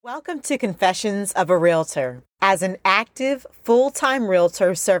Welcome to Confessions of a Realtor. As an active, full-time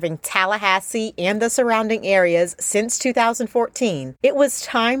realtor serving Tallahassee and the surrounding areas since 2014, it was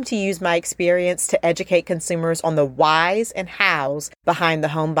time to use my experience to educate consumers on the whys and hows behind the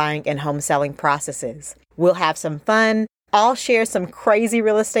home buying and home selling processes. We'll have some fun, I'll share some crazy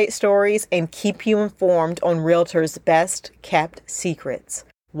real estate stories, and keep you informed on realtors' best-kept secrets.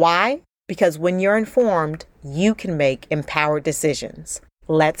 Why? Because when you're informed, you can make empowered decisions.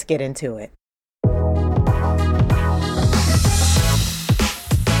 Let's get into it.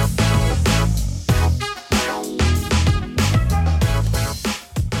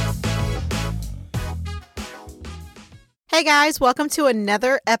 Hey guys, welcome to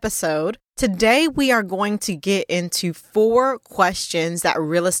another episode. Today we are going to get into 4 questions that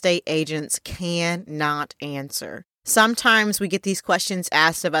real estate agents cannot answer. Sometimes we get these questions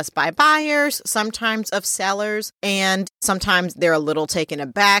asked of us by buyers, sometimes of sellers, and sometimes they're a little taken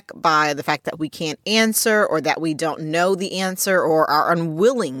aback by the fact that we can't answer or that we don't know the answer or are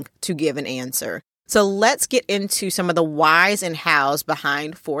unwilling to give an answer. So let's get into some of the whys and hows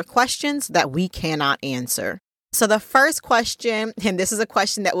behind 4 questions that we cannot answer. So the first question, and this is a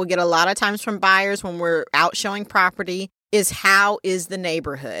question that we'll get a lot of times from buyers when we're out showing property, is how is the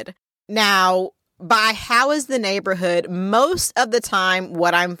neighborhood? Now, by how is the neighborhood, most of the time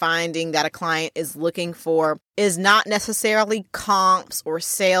what I'm finding that a client is looking for is not necessarily comps or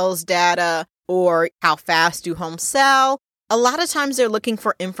sales data or how fast do homes sell. A lot of times they're looking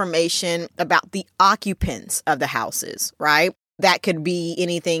for information about the occupants of the houses, right? That could be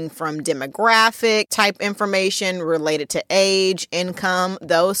anything from demographic type information related to age, income,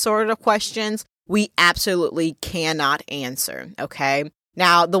 those sort of questions we absolutely cannot answer, okay?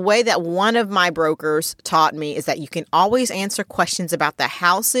 Now, the way that one of my brokers taught me is that you can always answer questions about the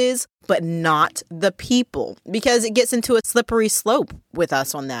houses, but not the people, because it gets into a slippery slope with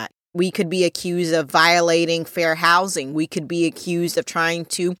us on that. We could be accused of violating fair housing. We could be accused of trying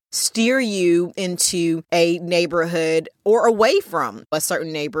to steer you into a neighborhood or away from a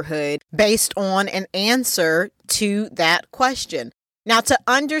certain neighborhood based on an answer to that question. Now, to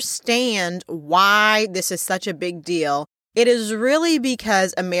understand why this is such a big deal, it is really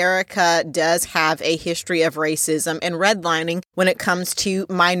because America does have a history of racism and redlining when it comes to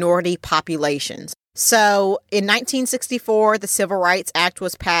minority populations. So in 1964, the Civil Rights Act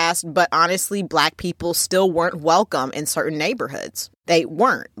was passed, but honestly, Black people still weren't welcome in certain neighborhoods. They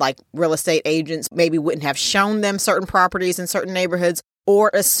weren't. Like real estate agents maybe wouldn't have shown them certain properties in certain neighborhoods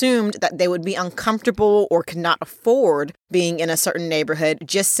or assumed that they would be uncomfortable or could not afford being in a certain neighborhood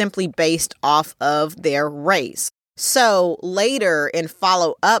just simply based off of their race. So later, in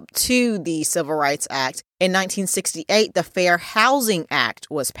follow-up to the Civil Rights Act, in 1968, the Fair Housing Act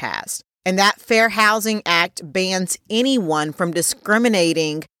was passed. And that Fair Housing Act bans anyone from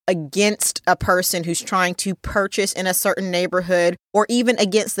discriminating against a person who's trying to purchase in a certain neighborhood or even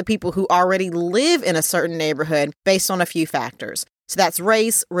against the people who already live in a certain neighborhood based on a few factors. So that's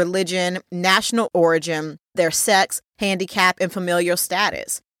race, religion, national origin, their sex, handicap, and familial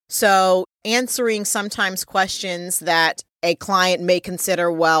status. So answering sometimes questions that a client may consider,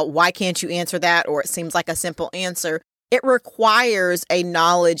 well, why can't you answer that? Or it seems like a simple answer. It requires a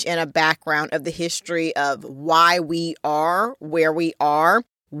knowledge and a background of the history of why we are where we are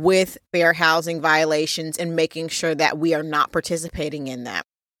with fair housing violations and making sure that we are not participating in that.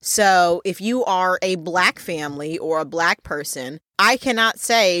 So if you are a Black family or a Black person, I cannot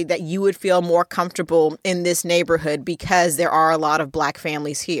say that you would feel more comfortable in this neighborhood because there are a lot of Black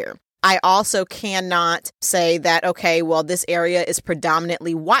families here. I also cannot say that, okay, well, this area is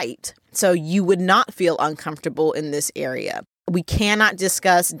predominantly white, so you would not feel uncomfortable in this area. We cannot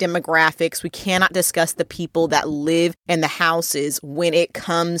discuss demographics. We cannot discuss the people that live in the houses when it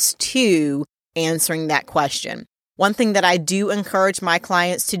comes to answering that question. One thing that I do encourage my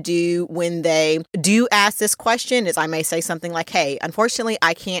clients to do when they do ask this question is I may say something like, hey, unfortunately,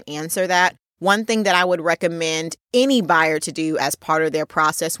 I can't answer that. One thing that I would recommend any buyer to do as part of their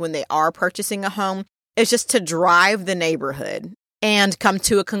process when they are purchasing a home is just to drive the neighborhood and come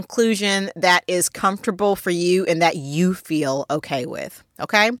to a conclusion that is comfortable for you and that you feel okay with.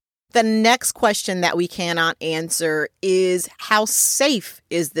 Okay? The next question that we cannot answer is how safe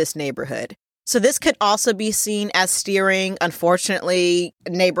is this neighborhood? So this could also be seen as steering. Unfortunately,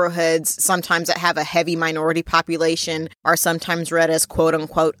 neighborhoods sometimes that have a heavy minority population are sometimes read as quote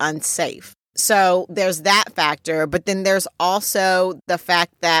unquote unsafe. So there's that factor, but then there's also the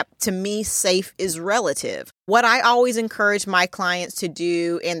fact that to me, safe is relative. What I always encourage my clients to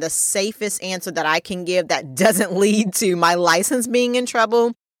do, and the safest answer that I can give that doesn't lead to my license being in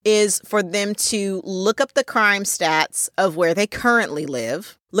trouble, is for them to look up the crime stats of where they currently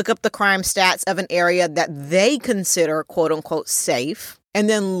live, look up the crime stats of an area that they consider quote unquote safe, and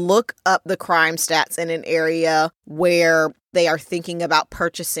then look up the crime stats in an area where they are thinking about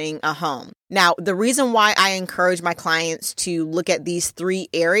purchasing a home. Now, the reason why I encourage my clients to look at these 3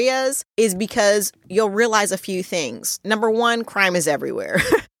 areas is because you'll realize a few things. Number one, crime is everywhere.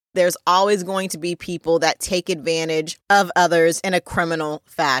 There's always going to be people that take advantage of others in a criminal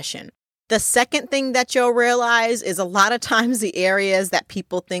fashion. The second thing that you'll realize is a lot of times the areas that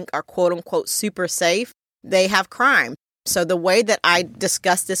people think are quote unquote super safe, they have crime. So the way that I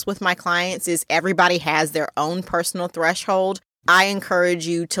discuss this with my clients is everybody has their own personal threshold. I encourage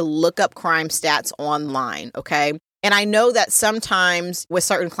you to look up crime stats online, okay? And I know that sometimes with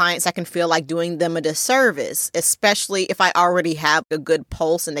certain clients, I can feel like doing them a disservice, especially if I already have a good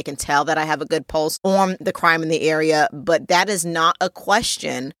pulse and they can tell that I have a good pulse on the crime in the area. But that is not a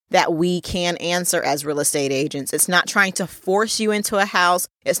question that we can answer as real estate agents. It's not trying to force you into a house.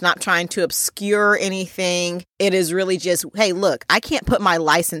 It's not trying to obscure anything. It is really just, hey, look, I can't put my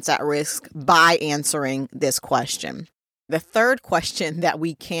license at risk by answering this question. The third question that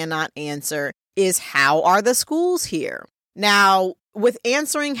we cannot answer is, how are the schools here? Now, with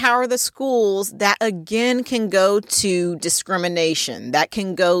answering how are the schools, that again can go to discrimination. That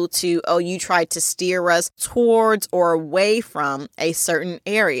can go to, oh, you tried to steer us towards or away from a certain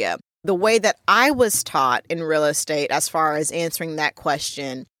area. The way that I was taught in real estate as far as answering that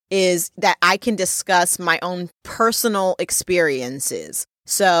question is that I can discuss my own personal experiences.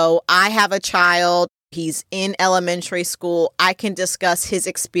 So I have a child. He's in elementary school. I can discuss his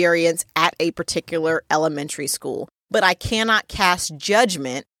experience at a particular elementary school, but I cannot cast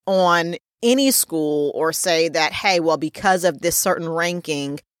judgment on any school or say that, hey, well, because of this certain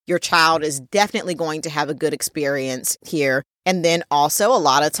ranking, your child is definitely going to have a good experience here. And then also a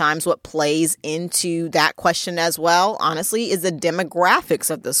lot of times what plays into that question as well, honestly, is the demographics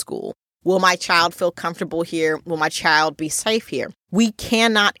of the school. Will my child feel comfortable here? Will my child be safe here? We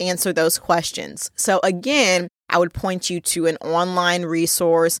cannot answer those questions. So again, I would point you to an online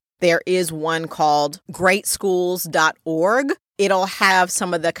resource. There is one called greatschools.org. It'll have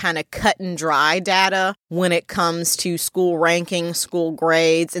some of the kind of cut and dry data when it comes to school rankings, school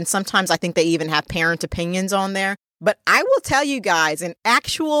grades, and sometimes I think they even have parent opinions on there. But I will tell you guys, an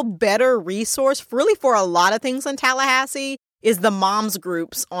actual better resource really for a lot of things in Tallahassee is the moms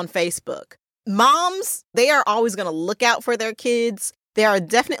groups on Facebook. Moms, they are always going to look out for their kids. There are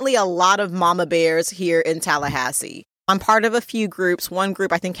definitely a lot of mama bears here in Tallahassee. I'm part of a few groups. One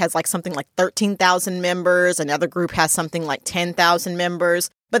group I think has like something like 13,000 members. Another group has something like 10,000 members.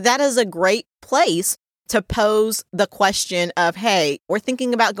 But that is a great place to pose the question of, hey, we're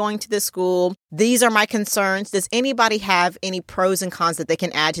thinking about going to this school. These are my concerns. Does anybody have any pros and cons that they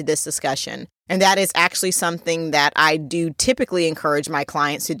can add to this discussion? And that is actually something that I do typically encourage my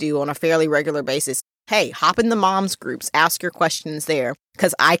clients to do on a fairly regular basis. Hey, hop in the moms groups, ask your questions there,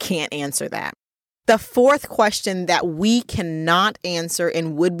 because I can't answer that. The fourth question that we cannot answer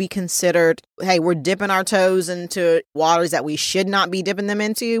and would be considered, hey, we're dipping our toes into waters that we should not be dipping them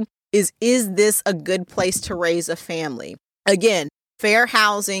into, is this a good place to raise a family? Again, fair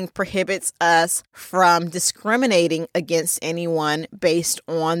housing prohibits us from discriminating against anyone based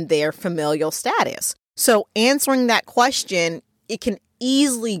on their familial status. So answering that question, it can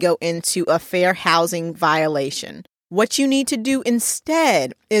easily go into a fair housing violation. What you need to do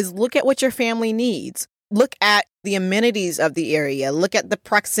instead is look at what your family needs. Look at the amenities of the area. Look at the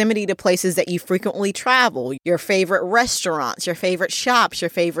proximity to places that you frequently travel, your favorite restaurants, your favorite shops, your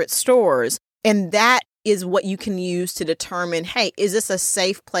favorite stores. And that is what you can use to determine, hey, is this a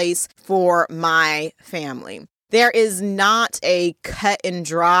safe place for my family? There is not a cut and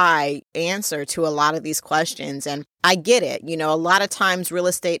dry answer to a lot of these questions. And I get it. You know, a lot of times real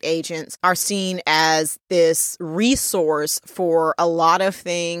estate agents are seen as this resource for a lot of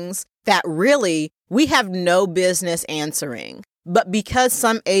things that really we have no business answering. But because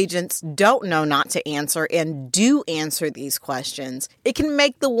some agents don't know not to answer and do answer these questions, it can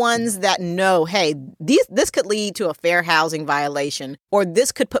make the ones that know, hey, this could lead to a fair housing violation, or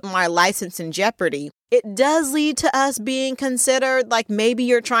this could put my license in jeopardy. It does lead to us being considered like maybe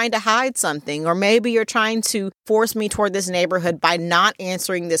you're trying to hide something, or maybe you're trying to force me toward this neighborhood by not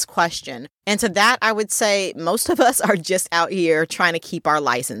answering this question. And to that, I would say most of us are just out here trying to keep our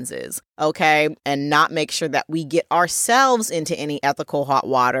licenses, okay, and not make sure that we get ourselves into any ethical hot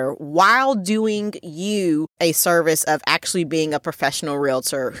water while doing you a service of actually being a professional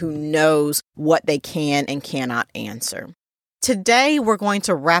realtor who knows what they can and cannot answer. Today, we're going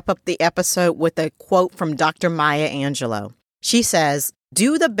to wrap up the episode with a quote from Dr. Maya Angelou. She says,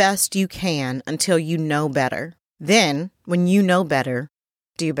 "Do the best you can until you know better. Then, when you know better,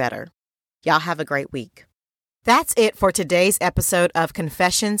 do better. Y'all have a great week. That's it for today's episode of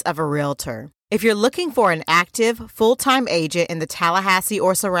Confessions of a Realtor. If you're looking for an active, full-time agent in the Tallahassee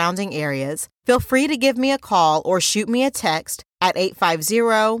or surrounding areas, feel free to give me a call or shoot me a text at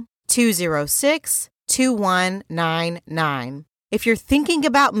 850-206-2199. If you're thinking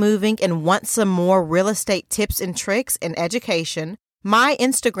about moving and want some more real estate tips and tricks and education, my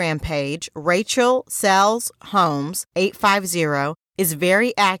Instagram page, Rachel Sells Homes 850, is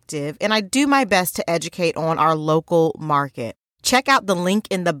very active, and I do my best to educate on our local market. Check out the link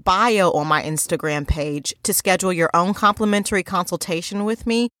in the bio on my Instagram page to schedule your own complimentary consultation with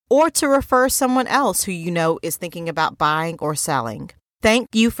me or to refer someone else who you know is thinking about buying or selling. Thank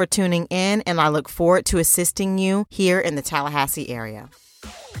you for tuning in, and I look forward to assisting you here in the Tallahassee area.